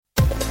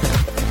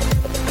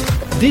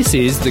This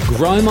is the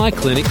Grow My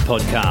Clinic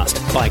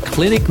podcast by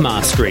Clinic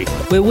Mastery,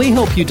 where we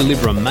help you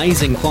deliver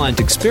amazing client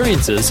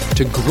experiences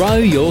to grow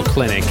your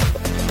clinic.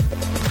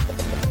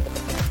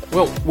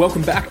 Well,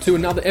 welcome back to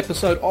another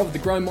episode of the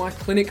Grow My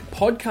Clinic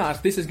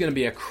podcast. This is going to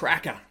be a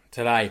cracker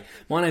today.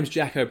 My name's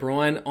Jack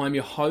O'Brien. I'm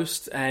your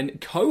host,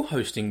 and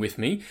co-hosting with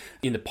me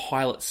in the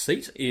pilot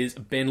seat is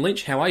Ben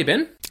Lynch. How are you,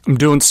 Ben? I'm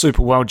doing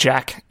super well,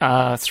 Jack.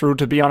 Thrilled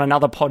to be on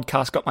another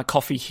podcast. Got my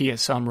coffee here,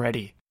 so I'm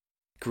ready.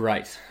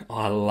 Great.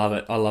 I love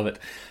it. I love it.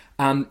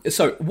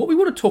 So what we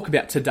want to talk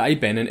about today,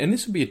 Ben, and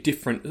this will be a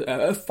different,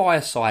 a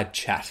fireside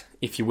chat,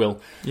 if you will,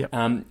 Yep.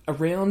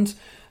 around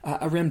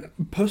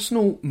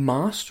personal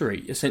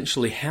mastery,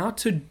 essentially how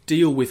to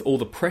deal with all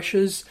the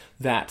pressures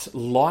that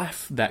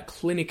life, that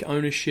clinic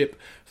ownership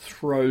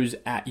throws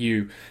at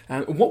you.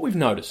 What we've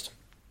noticed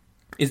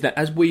is that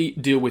as we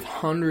deal with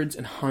hundreds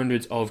and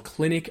hundreds of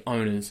clinic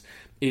owners,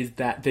 is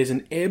that there's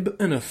an ebb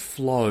and a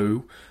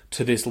flow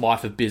to this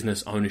life of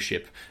business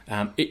ownership,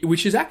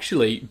 which is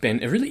actually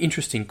been a really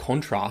interesting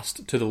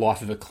contrast to the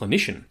life of a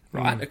clinician,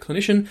 right? A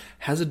clinician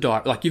has a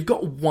diary, like you've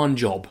got one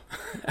job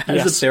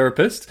as a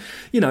therapist,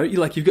 you've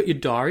got your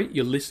diary,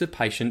 your list of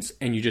patients,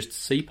 and you just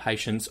see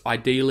patients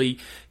ideally,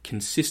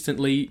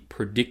 consistently,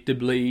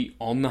 predictably,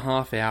 on the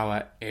half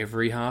hour,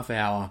 every half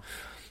hour.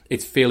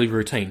 It's fairly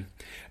routine.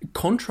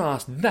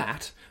 Contrast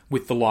that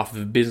with the life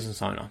of a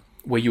business owner,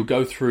 where you'll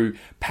go through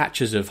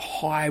patches of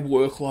high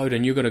workload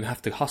and you're going to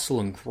have to hustle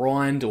and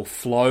grind or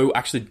flow.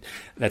 Actually,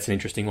 that's an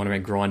interesting one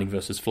around grinding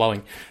versus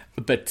flowing.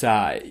 But,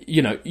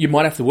 you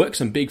might have to work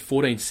some big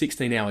 14,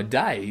 16-hour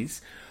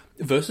days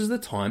versus the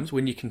times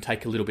when you can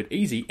take a little bit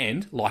easy.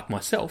 And, like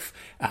myself,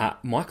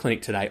 my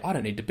clinic today, I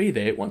don't need to be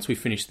there. Once we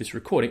finish this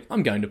recording,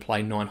 I'm going to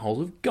play 9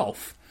 holes of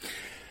golf.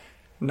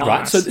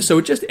 Nice. Right? So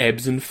it just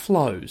ebbs and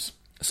flows.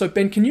 So,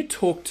 Ben, can you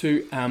talk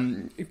to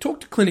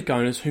clinic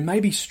owners who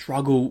maybe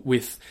struggle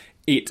with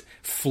it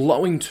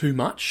flowing too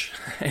much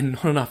and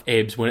not enough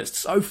ebbs when it's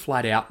so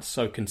flat out,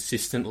 so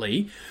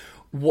consistently?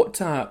 What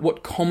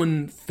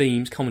common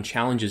themes, common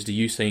challenges do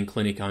you see in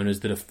clinic owners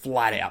that are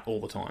flat out all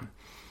the time?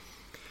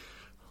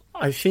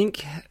 I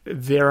think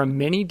there are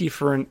many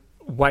different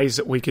ways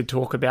that we could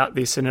talk about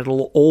this, and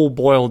it'll all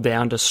boil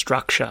down to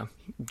structure.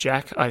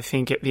 Jack, I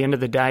think at the end of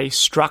the day,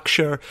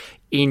 structure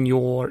in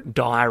your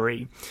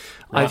diary.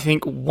 Right. I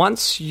think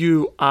once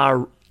you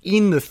are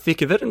in the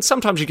thick of it, and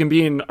sometimes you can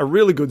be in a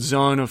really good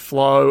zone of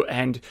flow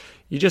and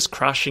you're just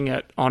crushing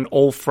it on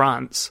all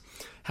fronts.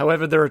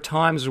 However, there are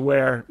times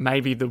where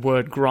maybe the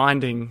word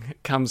grinding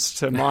comes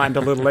to mind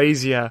a little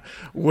easier,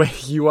 where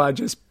you are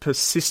just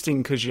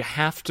persisting because you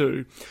have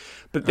to.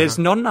 But there's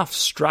not enough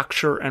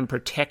structure and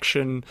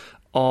protection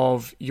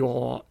of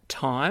your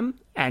time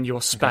and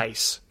your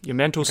space, your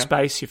mental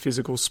space, your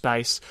physical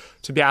space,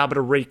 to be able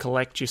to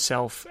recollect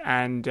yourself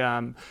and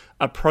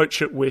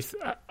approach it with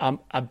a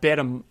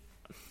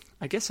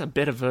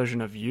better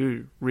version of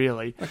you,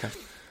 really. Okay.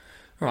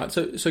 All right.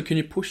 So can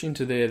you push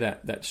into there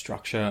that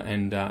structure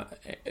and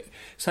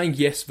saying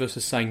yes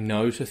versus saying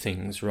no to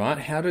things, right?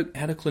 How do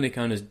clinic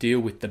owners deal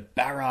with the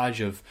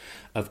barrage of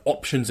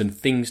options and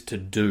things to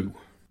do?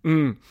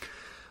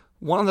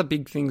 One of the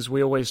big things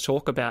we always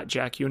talk about,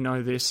 Jack, you'll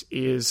know this,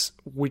 is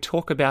we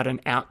talk about an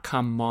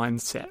outcome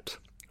mindset.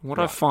 What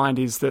I find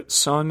is that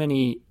so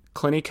many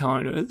clinic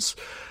owners,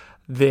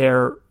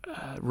 they're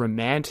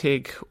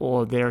romantic,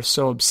 or they're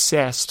so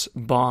obsessed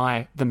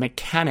by the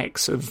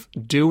mechanics of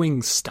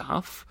doing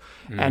stuff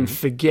and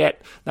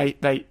forget,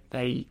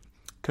 they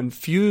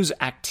confuse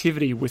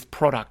activity with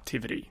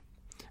productivity.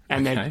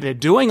 And they're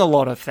doing a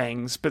lot of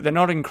things, but they're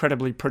not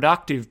incredibly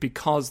productive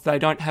because they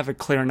don't have a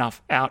clear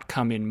enough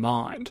outcome in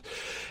mind.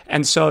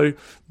 And so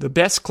the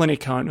best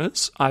clinic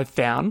owners, I've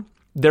found,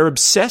 they're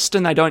obsessed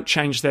and they don't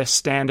change their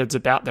standards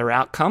about their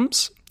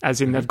outcomes, as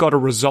in they've got a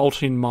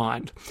result in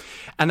mind.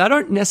 And they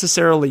don't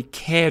necessarily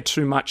care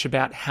too much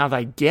about how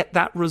they get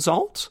that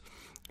result,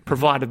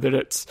 provided that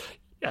it's,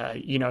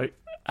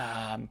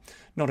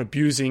 not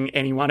abusing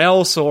anyone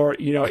else, or,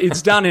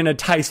 it's done in a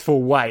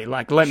tasteful way.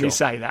 Let me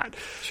say that.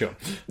 Sure.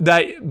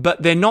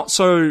 But they're not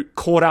so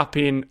caught up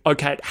in,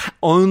 okay, it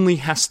only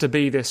has to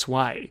be this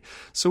way.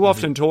 So we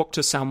often talk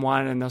to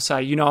someone and they'll say,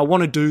 I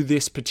want to do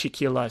this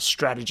particular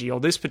strategy or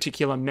this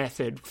particular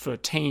method for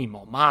team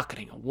or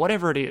marketing or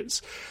whatever it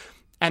is.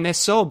 And they're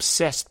so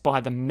obsessed by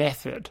the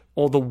method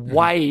or the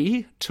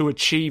way to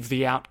achieve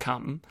the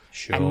outcome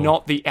and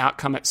not the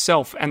outcome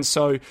itself. And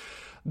so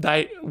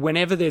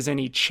whenever there's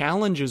any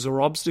challenges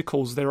or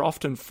obstacles, they're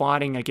often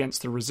fighting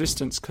against the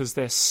resistance because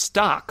they're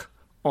stuck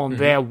on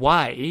their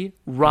way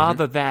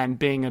rather than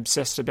being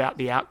obsessed about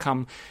the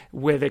outcome,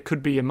 where there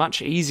could be a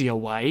much easier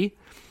way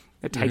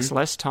that takes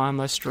less time,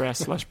 less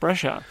stress, less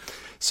pressure.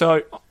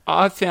 So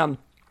I've found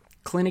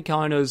clinic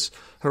owners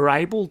who are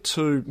able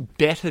to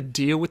better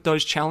deal with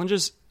those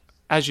challenges.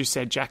 As you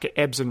said, Jack, it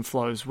ebbs and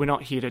flows. We're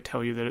not here to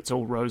tell you that it's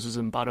all roses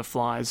and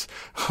butterflies.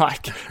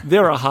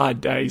 There are hard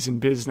days in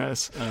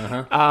business.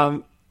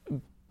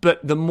 But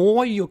the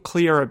more you're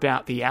clear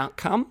about the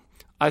outcome,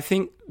 I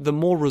think the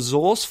more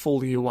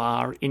resourceful you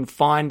are in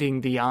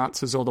finding the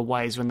answers or the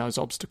ways when those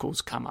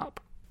obstacles come up.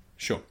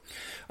 Sure.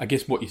 I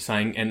guess what you're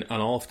saying, and I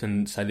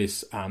often say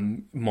this,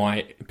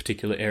 my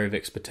particular area of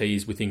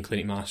expertise within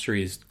Clinic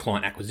Mastery is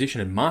client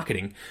acquisition and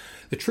marketing.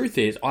 The truth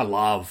is, I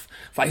love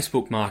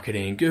Facebook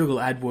marketing, Google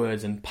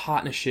AdWords, and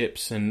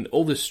partnerships and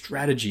all the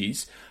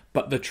strategies.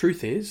 But the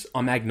truth is,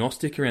 I'm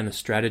agnostic around the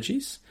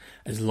strategies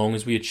as long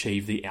as we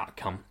achieve the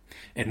outcome.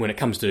 And when it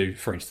comes to,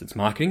 for instance,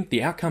 marketing,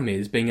 the outcome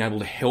is being able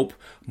to help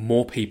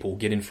more people,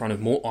 get in front of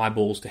more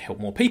eyeballs to help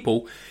more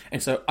people.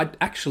 And so I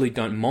actually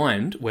don't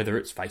mind whether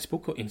it's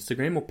Facebook or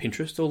Instagram or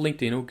Pinterest or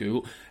LinkedIn or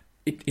Google.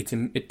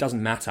 It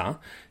doesn't matter.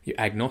 You're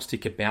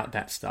agnostic about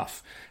that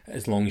stuff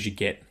as long as you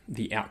get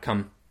the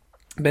outcome.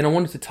 Ben, I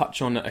wanted to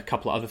touch on a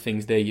couple of other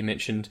things there. You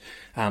mentioned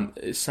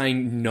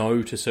saying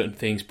no to certain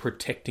things,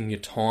 protecting your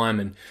time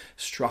and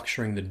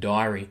structuring the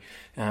diary.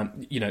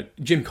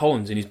 Jim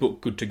Collins in his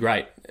book, Good to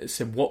Great,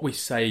 said what we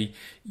say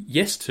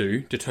yes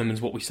to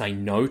determines what we say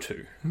no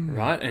to,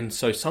 right? And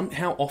so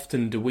how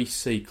often do we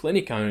see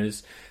clinic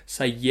owners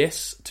say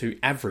yes to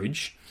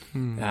average,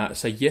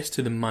 say yes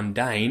to the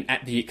mundane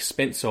at the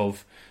expense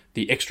of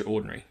the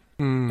extraordinary?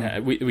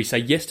 We say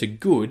yes to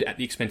good at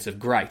the expense of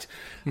great.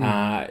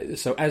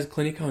 So as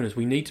clinic owners,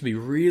 we need to be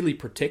really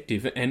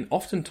protective and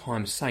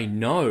oftentimes say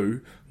no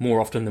more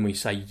often than we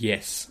say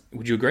yes.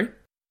 Would you agree?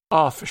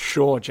 Oh, for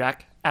sure,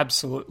 Jack.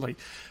 Absolutely.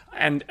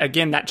 And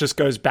again, that just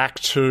goes back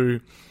to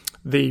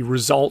the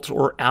result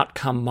or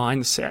outcome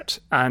mindset.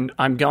 And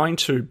I'm going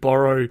to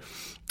borrow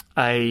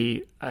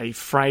a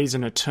phrase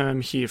and a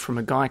term here from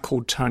a guy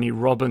called Tony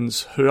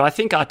Robbins, who I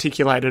think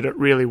articulated it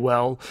really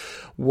well.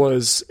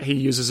 He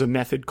uses a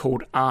method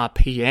called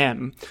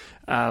RPM,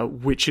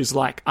 which is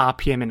like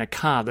RPM in a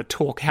car, the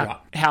torque,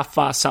 how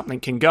fast something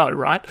can go,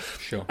 right?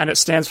 Sure. And it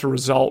stands for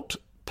result,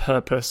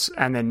 purpose,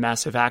 and then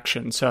massive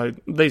action. So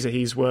these are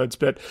his words,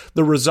 but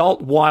the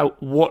result, what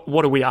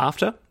are we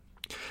after?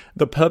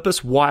 The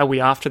purpose, why are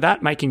we after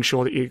that? Making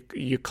sure that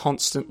you're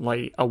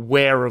constantly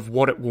aware of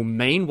what it will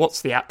mean.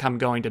 What's the outcome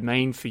going to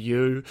mean for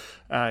you,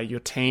 your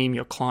team,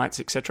 your clients,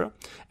 etc.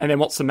 And then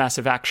what's the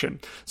massive action?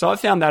 So I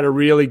found that a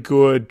really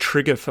good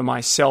trigger for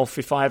myself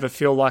if I ever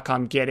feel like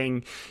I'm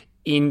getting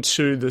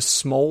into the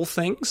small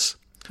things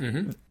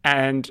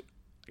and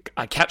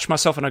I catch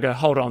myself and I go,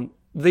 hold on,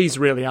 these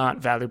really aren't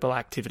valuable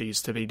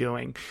activities to be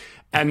doing.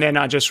 And then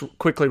I just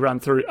quickly run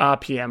through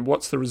RPM.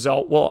 What's the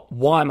result?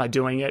 Why am I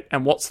doing it?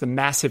 And what's the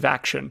massive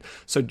action?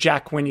 So,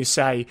 Jack, when you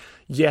say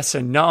yes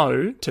and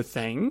no to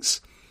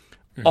things,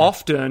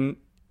 often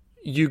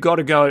you got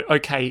to go,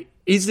 okay,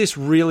 is this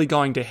really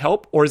going to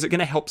help? Or is it going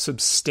to help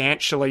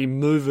substantially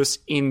move us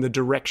in the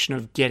direction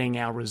of getting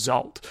our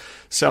result?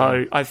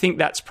 So I think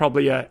that's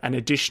probably an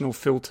additional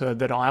filter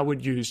that I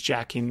would use,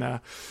 Jack, in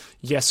the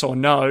yes or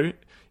no.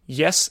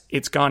 Yes,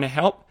 it's going to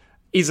help.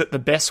 Is it the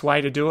best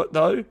way to do it,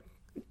 though,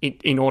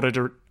 in order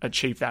to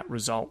achieve that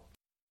result?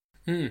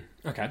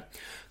 Okay.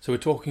 So we're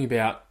talking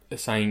about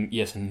saying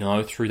yes and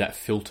no through that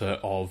filter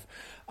of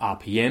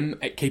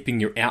RPM,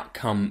 keeping your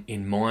outcome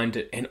in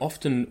mind. And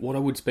often what I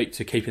would speak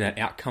to keeping that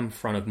outcome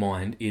front of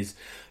mind is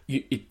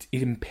it's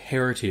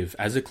imperative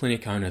as a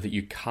clinic owner that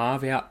you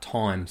carve out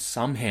time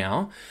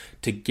somehow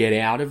to get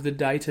out of the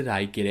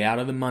day-to-day, get out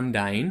of the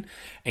mundane,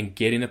 and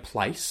get in a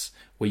place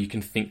where you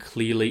can think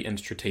clearly and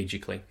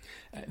strategically.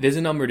 There's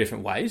a number of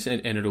different ways,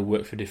 and it'll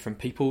work for different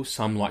people.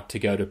 Some like to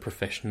go to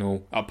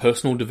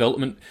personal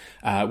development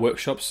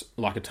workshops,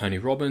 like a Tony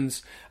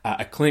Robbins.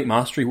 A Clinic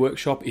Mastery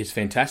workshop is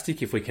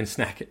fantastic if we can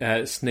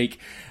sneak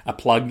a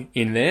plug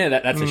in there.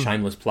 That's a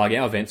shameless plug.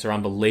 Our events are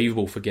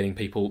unbelievable for getting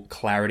people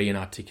clarity and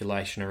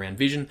articulation around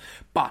vision.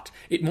 But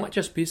it might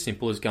just be as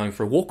simple as going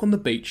for a walk on the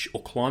beach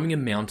or climbing a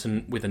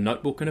mountain with a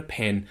notebook and a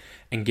pen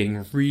and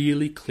getting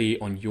really clear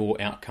on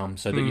your outcome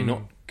so that you're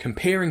not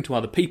comparing to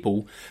other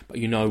people, but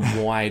you know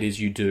why it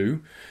is you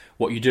do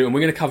what you do. And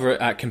we're going to cover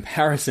a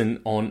comparison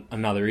on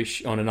another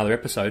another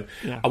episode.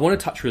 I want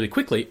to touch really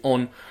quickly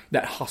on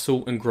that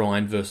hustle and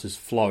grind versus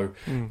flow.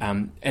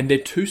 And they're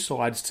two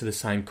sides to the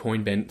same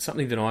coin, Ben.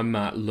 Something that I'm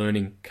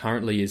learning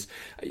currently is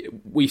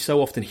we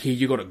so often hear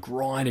you got to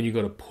grind and you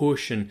got to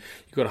push and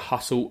you got to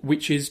hustle,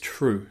 which is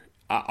true.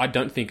 I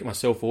don't think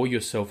myself or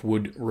yourself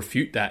would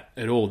refute that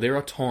at all. There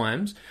are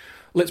times,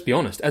 let's be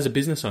honest, as a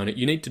business owner,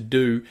 you need to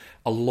do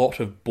a lot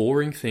of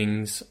boring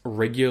things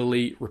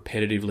regularly,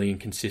 repetitively, and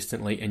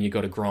consistently, and you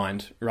got to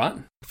grind, right?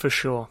 For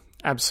sure.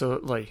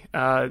 Absolutely.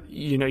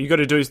 You got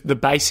to do the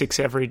basics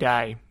every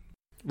day.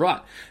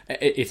 Right.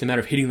 It's a matter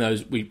of hitting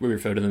those, we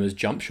refer to them as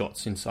jump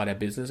shots inside our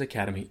business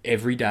academy,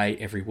 every day,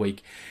 every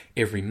week,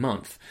 every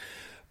month.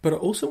 But I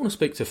also want to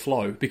speak to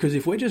flow, because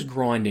if we're just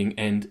grinding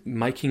and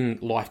making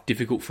life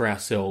difficult for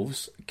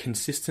ourselves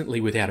consistently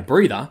without a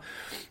breather,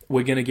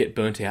 we're going to get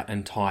burnt out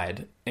and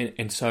tired.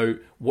 And so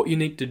what you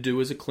need to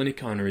do as a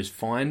clinic owner is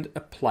find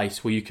a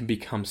place where you can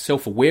become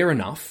self-aware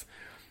enough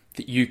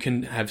that you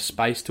can have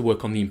space to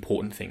work on the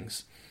important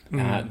things.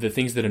 The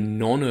things that are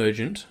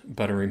non-urgent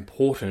but are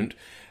important,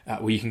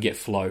 where you can get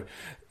flow.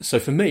 So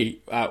for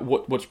me,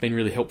 what's been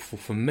really helpful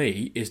for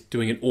me is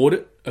doing an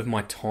audit of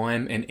my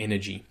time and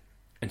energy.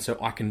 And so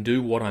I can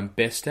do what I'm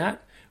best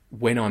at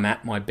when I'm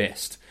at my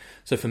best.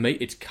 So for me,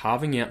 it's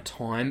carving out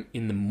time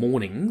in the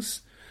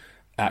mornings,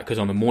 because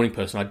I'm a morning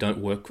person. I don't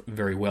work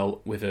very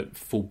well with a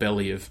full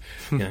belly of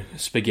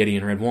spaghetti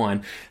and red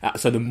wine.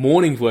 So the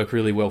mornings work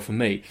really well for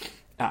me.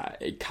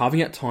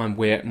 Carving out time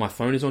where my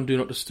phone is on Do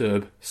Not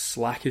Disturb,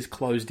 Slack is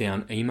closed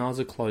down, emails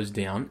are closed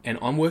down, and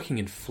I'm working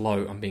in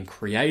flow. I'm being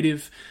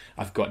creative.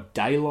 I've got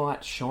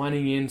daylight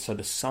shining in, so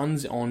the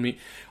sun's on me.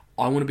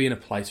 I want to be in a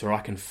place where I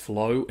can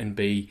flow and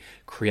be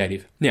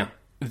creative. Now,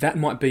 that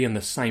might be on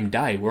the same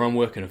day where I'm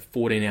working a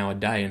 14-hour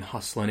day and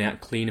hustling out,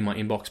 cleaning my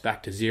inbox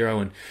back to zero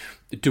and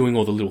doing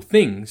all the little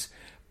things.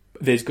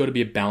 There's got to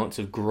be a balance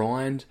of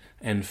grind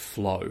and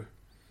flow.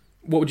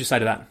 What would you say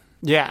to that?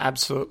 Yeah,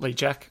 absolutely,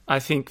 Jack. I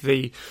think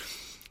the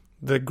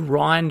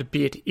grind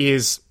bit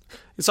is,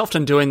 it's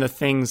often doing the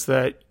things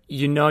that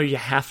you know you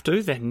have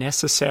to, they're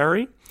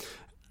necessary,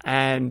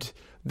 and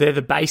they're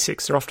the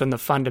basics, they're often the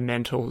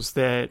fundamentals.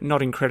 They're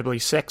not incredibly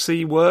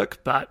sexy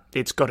work, but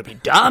it's got to be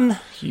done.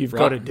 You've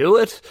got to do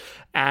it.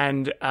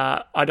 And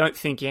I don't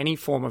think any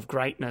form of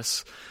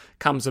greatness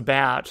comes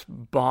about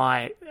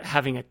by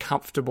having a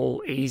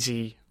comfortable,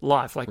 easy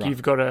life.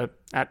 You've got to,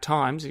 at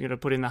times, you've got to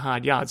put in the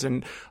hard yards.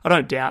 And I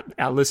don't doubt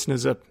our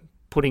listeners are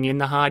putting in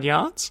the hard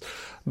yards,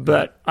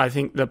 but I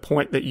think the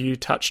point that you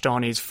touched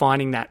on is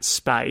finding that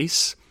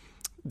space,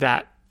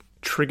 that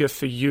trigger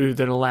for you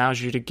that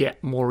allows you to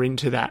get more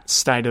into that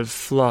state of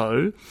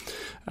flow,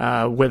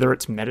 whether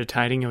it's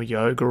meditating or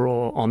yoga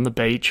or on the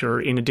beach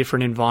or in a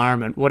different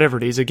environment, whatever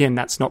it is. Again,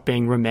 that's not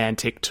being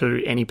romantic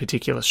to any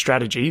particular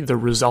strategy. The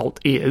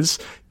result is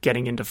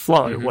getting into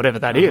flow, whatever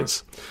that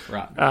is.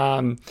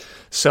 Right.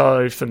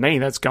 So for me,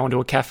 that's going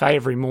to a cafe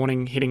every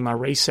morning, hitting my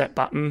reset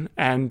button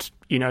and,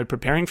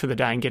 preparing for the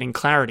day and getting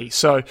clarity.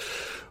 So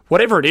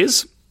whatever it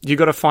is, you've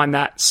got to find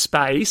that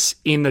space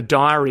in the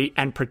diary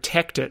and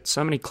protect it.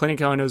 So many clinic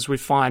owners we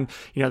find,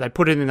 they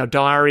put it in their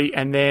diary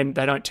and then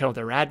they don't tell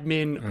their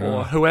admin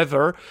or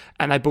whoever,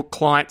 and they book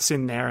clients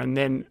in there, and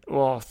then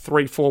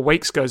 3-4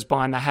 weeks goes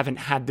by and they haven't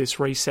had this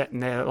reset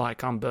and they're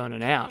like, I'm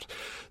burning out.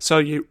 So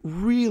you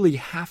really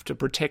have to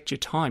protect your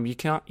time. You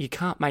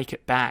can't make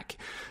it back.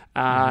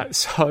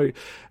 So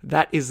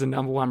that is the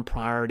number one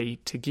priority,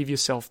 to give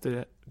yourself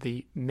the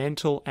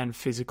mental and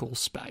physical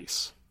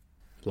space.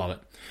 Love it.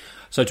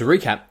 So to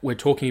recap, we're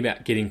talking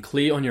about getting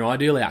clear on your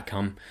ideal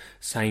outcome,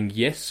 saying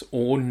yes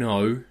or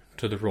no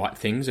to the right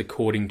things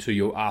according to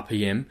your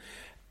RPM,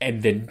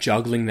 and then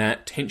juggling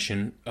that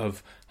tension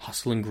of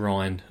hustle and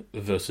grind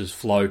versus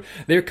flow.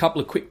 There are a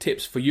couple of quick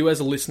tips for you as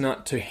a listener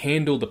to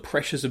handle the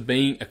pressures of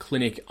being a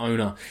clinic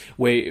owner,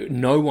 where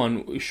no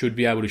one should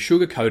be able to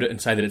sugarcoat it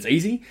and say that it's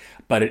easy,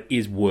 but it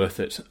is worth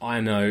it. I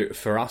know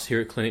for us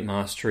here at Clinic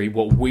Mastery,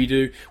 what we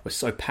do, we're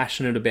so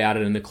passionate about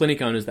it, and the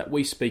clinic owners that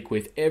we speak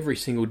with every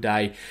single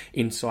day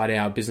inside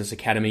our business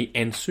academy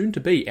and soon to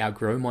be our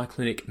Grow My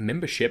Clinic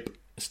membership,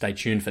 stay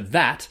tuned for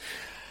that.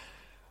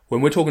 When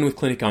we're talking with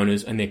clinic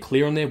owners and they're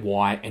clear on their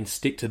why and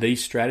stick to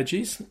these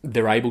strategies,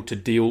 they're able to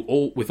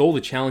deal with all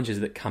the challenges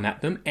that come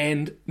at them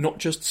and not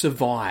just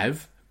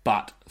survive,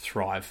 but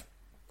thrive.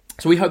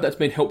 So we hope that's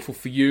been helpful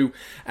for you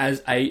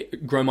as a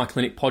Grow My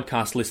Clinic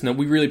podcast listener.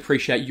 We really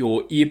appreciate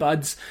your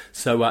earbuds.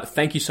 So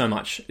thank you so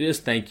much.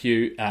 Just thank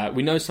you.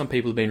 We know some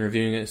people have been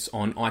reviewing us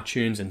on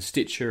iTunes and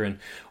Stitcher and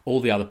all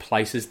the other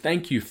places.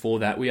 Thank you for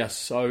that. We are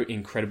so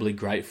incredibly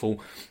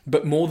grateful.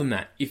 But more than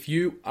that, if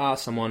you are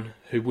someone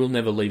who will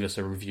never leave us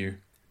a review,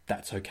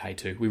 that's okay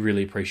too. We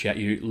really appreciate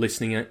you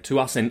listening to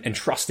us and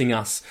trusting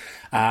us,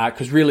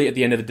 because really at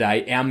the end of the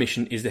day, our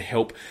mission is to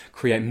help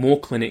create more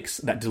clinics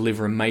that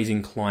deliver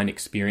amazing client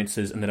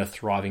experiences and that are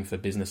thriving for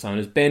business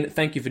owners. Ben,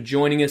 thank you for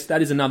joining us.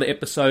 That is another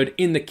episode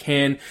in the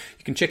can.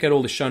 You can check out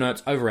all the show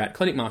notes over at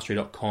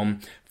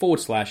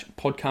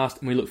clinicmastery.com/podcast,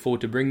 and we look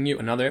forward to bringing you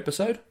another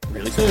episode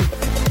really soon.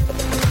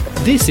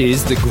 This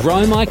is the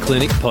Grow My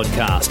Clinic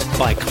podcast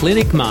by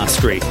Clinic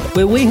Mastery,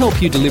 where we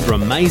help you deliver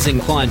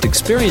amazing client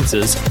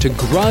experiences to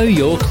grow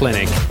your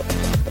clinic.